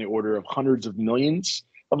will be on the order of hundreds of millions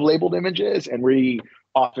of labeled images, and we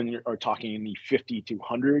often are talking in the 50 to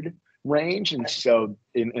 100 range. And so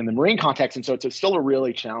in the marine context, and so it's still a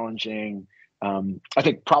really challenging, I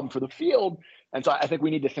think, problem for the field. And so I think we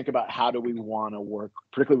need to think about how do we want to work,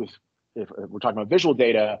 particularly with, if we're talking about visual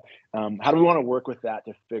data, how do we want to work with that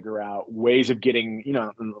to figure out ways of getting,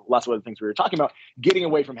 lots of other things we were talking about, getting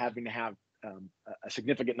away from having to have a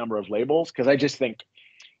significant number of labels, because I just think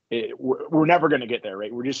we're never going to get there,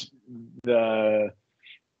 right? We're just the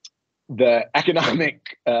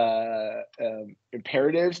economic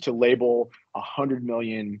imperatives to label 100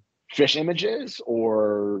 million fish images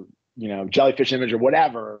or jellyfish image or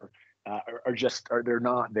whatever they're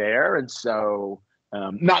not there. And so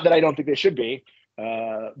not that I don't think they should be,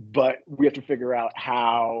 but we have to figure out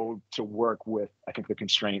how to work with, I think, the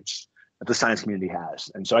constraints that the science community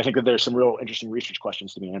has. And so I think that there's some real interesting research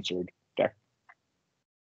questions to be answered there.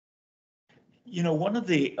 One of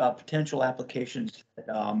the potential applications that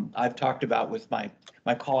I've talked about with my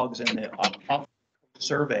colleagues in the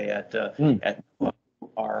survey at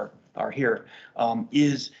are here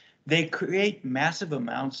is they create massive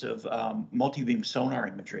amounts of multi-beam sonar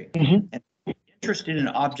imagery. Mm-hmm. And interested in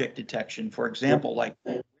object detection, for example, like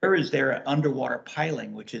where is there underwater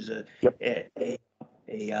piling, which is a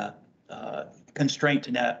constraint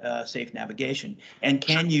to safe navigation, and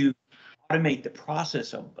can you automate the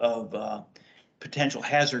process of potential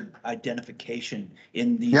hazard identification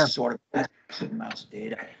in these sort of massive amounts of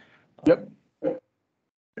data?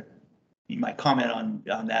 You might comment on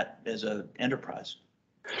that as an enterprise.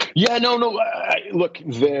 Yeah, no. Look,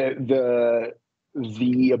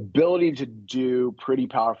 the ability to do pretty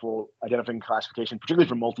powerful identifying classification, particularly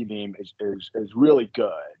for multi-beam, is really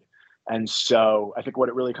good. And so I think what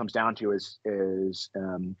it really comes down to is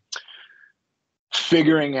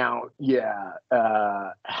figuring out,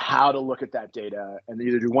 how to look at that data and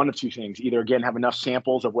either do one of two things. Either, again, have enough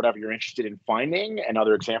samples of whatever you're interested in finding and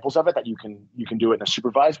other examples of it that you can do it in a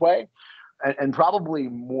supervised way. and probably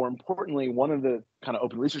more importantly, one of the kind of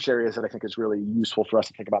open research areas that I think is really useful for us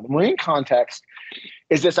to think about in the marine context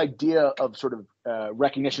is this idea of sort of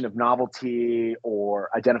recognition of novelty or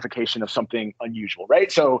identification of something unusual,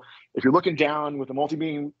 right? So if you're looking down with a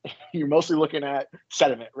multi-beam, you're mostly looking at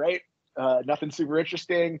sediment, right? Nothing super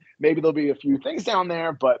interesting. Maybe there'll be a few things down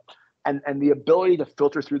there, but and the ability to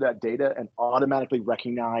filter through that data and automatically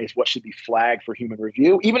recognize what should be flagged for human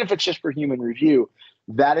review, even if it's just for human review,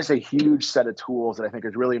 that is a huge set of tools that I think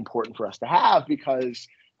is really important for us to have because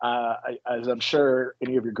as I'm sure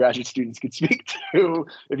any of your graduate students could speak to,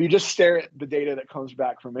 if you just stare at the data that comes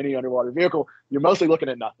back from any underwater vehicle, you're mostly looking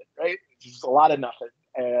at nothing, right? It's just a lot of nothing.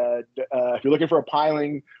 And if you're looking for a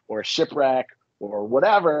piling or a shipwreck or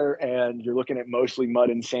whatever, and you're looking at mostly mud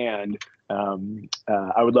and sand,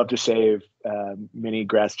 I would love to save many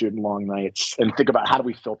grad student long nights and think about how do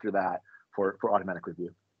we filter that for automatic review.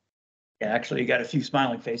 Yeah, actually, you got a few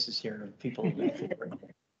smiling faces here of people.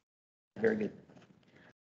 Very good.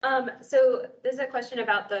 So this is a question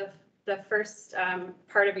about the first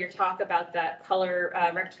part of your talk about that color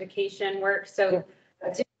rectification work. So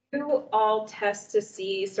do you all test to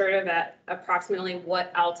see sort of at approximately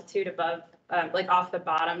what altitude above, like off the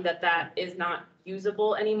bottom, that is not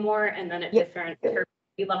usable anymore, and then at different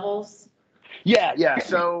levels? Yeah.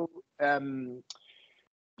 So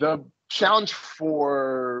the challenge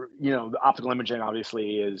for the optical imaging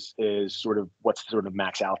obviously is sort of what's sort of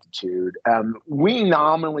max altitude. We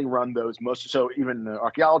nominally run those most. So even the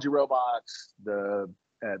archaeology robots,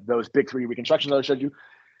 those big 3D reconstructions I showed you,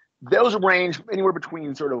 those range anywhere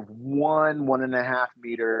between sort of 1.5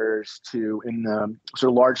 meters to, in the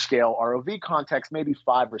sort of large scale ROV context, maybe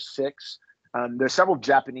 5 or 6. There's several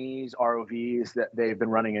Japanese ROVs that they've been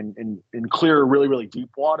running in clear, really, really deep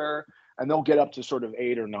water, and they'll get up to sort of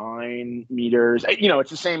 8 or 9 meters.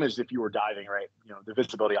 It's the same as if you were diving, right? The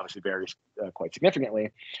visibility obviously varies quite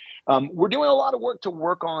significantly. We're doing a lot of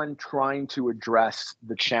work on trying to address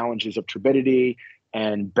the challenges of turbidity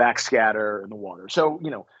and backscatter in the water. So,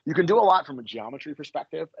 you can do a lot from a geometry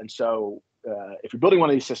perspective. And so if you're building one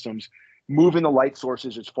of these systems, moving the light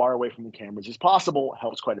sources as far away from the cameras as possible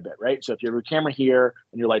helps quite a bit, right? So if you have your camera here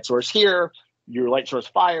and your light source here, your light source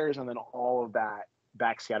fires, and then all of that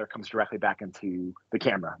backscatter comes directly back into the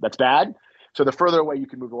camera. That's bad. So the further away you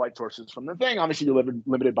can move the light sources from the thing, obviously you're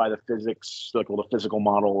limited by the physics, like the physical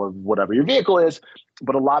model of whatever your vehicle is.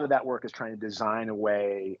 But a lot of that work is trying to design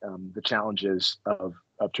away the challenges of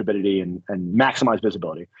turbidity and maximize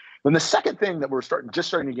visibility. Then the second thing that we're just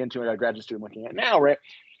starting to get into, and a graduate student looking at now, right?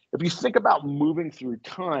 If you think about moving through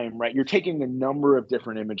time, right, you're taking a number of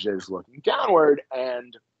different images looking downward,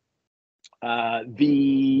 and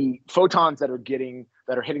the photons that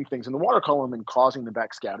are hitting things in the water column and causing the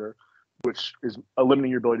backscatter, which is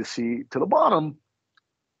limiting your ability to see to the bottom,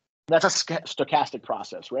 that's a stochastic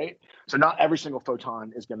process, right? So not every single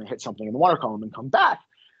photon is going to hit something in the water column and come back.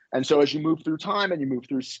 And so as you move through time and you move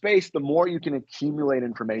through space, the more you can accumulate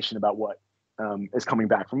information about what is coming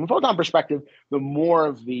back from a photon perspective, the more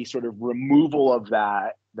of the sort of removal of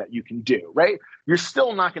that you can do, right? You're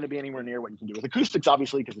still not going to be anywhere near what you can do with acoustics,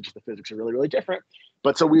 obviously, because the physics are really, really different.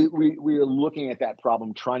 But so we are looking at that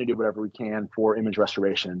problem, trying to do whatever we can for image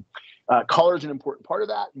restoration. Color is an important part of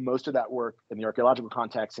that. Most of that work in the archaeological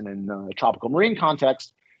context and in the tropical marine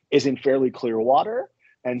context is in fairly clear water.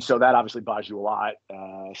 And so that obviously buys you a lot.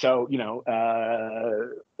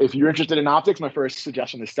 If you're interested in optics, my first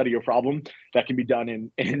suggestion is study your problem. That can be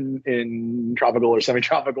done in tropical or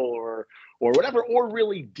semi-tropical or whatever, or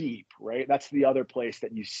really deep, right? That's the other place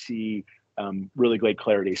that you see really great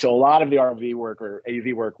clarity. So a lot of the RV work or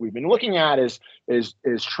AUV work we've been looking at is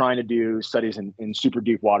trying to do studies in super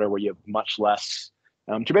deep water where you have much less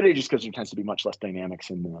turbidity, just because there tends to be much less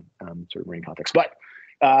dynamics in the sort of marine context. But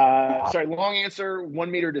sorry, long answer,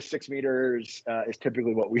 1 meter to 6 meters is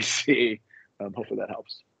typically what we see. Hopefully that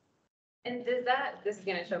helps. And does this is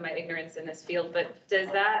going to show my ignorance in this field, but does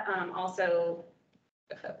that also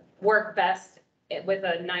work best with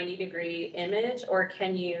a 90-degree image, or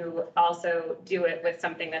can you also do it with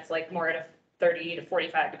something that's like more at a 30 to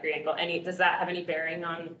 45-degree angle? Does that have any bearing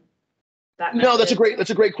on that method? No, that's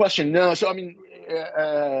a great question. No, so I mean,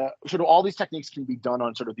 sort of all these techniques can be done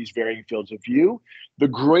on sort of these varying fields of view. The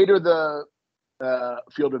greater the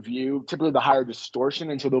field of view, typically the higher distortion,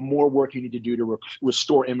 and so the more work you need to do to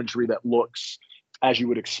restore imagery that looks as you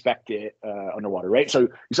would expect it underwater, right? So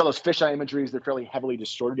you saw those fisheye imageries, they're fairly heavily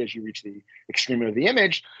distorted as you reach the extreme of the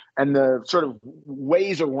image. And the sort of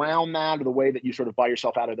ways around that, or the way that you sort of buy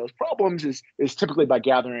yourself out of those problems is typically by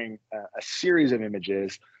gathering a series of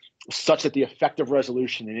images such that the effective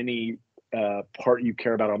resolution in any part you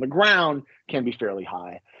care about on the ground can be fairly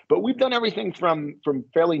high. But we've done everything from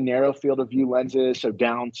fairly narrow field of view lenses, so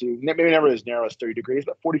down to maybe never as narrow as 30 degrees,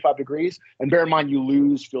 but 45 degrees. And bear in mind, you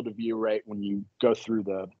lose field of view, right, when you go through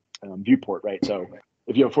the viewport, right? So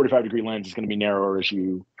if you have a 45-degree lens, it's going to be narrower as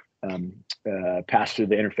you pass through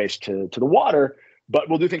the interface to the water. But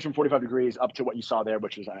we'll do things from 45 degrees up to what you saw there,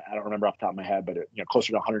 which is, I don't remember off the top of my head, but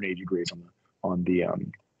closer to 180 degrees on the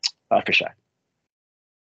fisheye,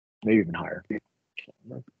 maybe even higher.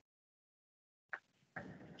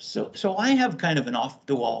 So I have kind of an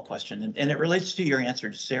off-the-wall question, and it relates to your answer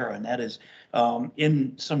to Sarah, and that is,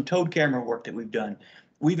 in some towed camera work that we've done,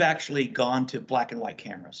 we've actually gone to black and white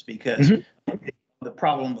cameras because the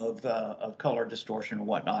problem of color distortion and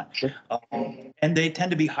whatnot, Sure. And they tend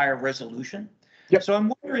to be higher resolution. Yep. So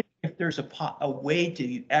I'm wondering if there's a way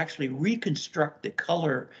to actually reconstruct the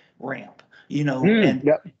color ramp, and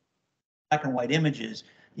Yep. black and white images.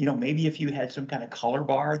 Maybe if you had some kind of color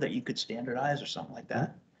bar that you could standardize or something like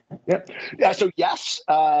that. Yeah. So yes.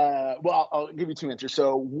 Well, I'll give you two answers.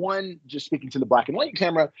 So one, just speaking to the black and white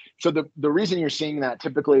camera. So the reason you're seeing that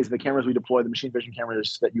typically is the cameras we deploy, the machine vision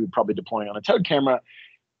cameras that you would probably deploy on a towed camera.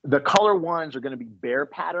 The color ones are going to be bare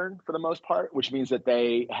pattern for the most part, which means that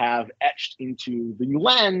they have etched into the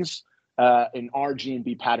lens an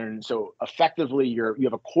RGB pattern. So effectively, you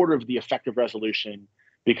have a quarter of the effective resolution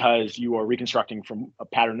because you are reconstructing from a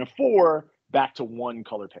pattern of 4 back to 1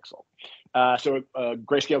 color pixel. So a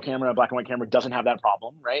grayscale camera, a black and white camera doesn't have that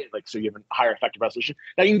problem, right? So you have a higher effective resolution.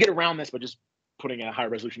 Now you can get around this by just putting a higher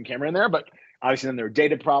resolution camera in there, but obviously then there are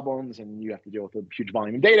data problems and you have to deal with a huge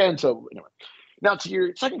volume of data. And so anyway, now to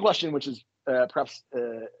your second question, which is perhaps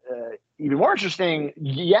even more interesting,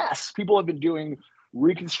 yes, people have been doing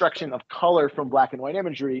reconstruction of color from black and white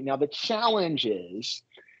imagery. Now the challenge is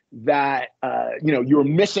that you're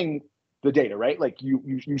missing the data, right? Like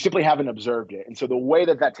you simply haven't observed it. And so the way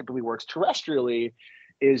that typically works terrestrially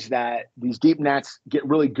is that these deep nets get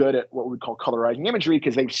really good at what we call colorizing imagery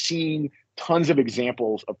because they've seen tons of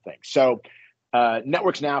examples of things. So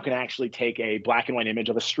networks now can actually take a black and white image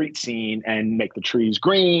of a street scene and make the trees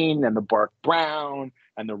green and the bark brown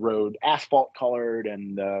and the road asphalt colored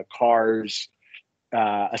and the cars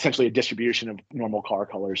essentially a distribution of normal car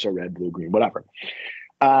colors, so red, blue, green, whatever.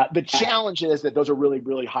 The challenge is that those are really,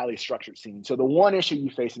 really highly structured scenes. So the one issue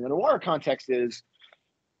you face in the underwater context is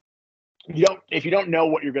if you don't know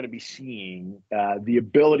what you're going to be seeing, the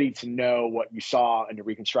ability to know what you saw and to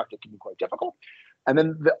reconstruct it can be quite difficult. And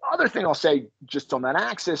then the other thing I'll say just on that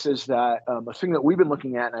axis is that a thing that we've been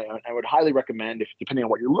looking at, and I would highly recommend, if depending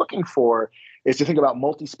on what you're looking for, is to think about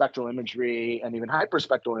multispectral imagery and even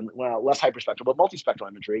hyperspectral, well, less hyperspectral, but multispectral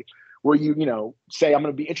imagery, where you say, I'm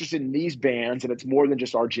going to be interested in these bands, and it's more than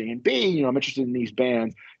just RG and B. I'm interested in these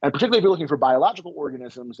bands, and particularly if you're looking for biological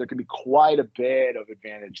organisms, there can be quite a bit of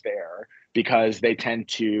advantage there because they tend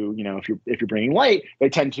to, if you're bringing light, they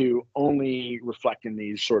tend to only reflect in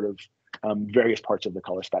these sort of various parts of the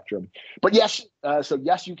color spectrum. But yes, so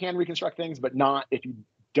yes, you can reconstruct things, but not if you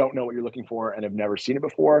don't know what you're looking for and have never seen it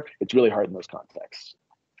before. It's really hard in those contexts.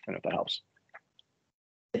 I don't know if that helps.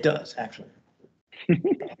 It does, actually.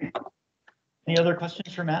 Any other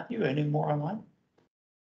questions for Matthew? Any more online?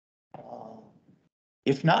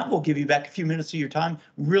 If not, we'll give you back a few minutes of your time.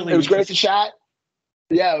 Really, it was great to chat.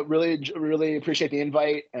 Yeah, really appreciate the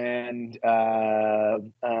invite, and I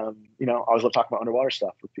always love talking about underwater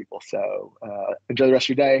stuff with people. So enjoy the rest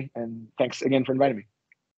of your day, and thanks again for inviting me.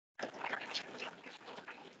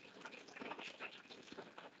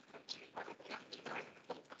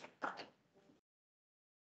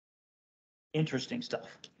 Interesting stuff.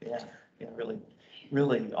 Yeah,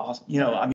 really awesome. I mean.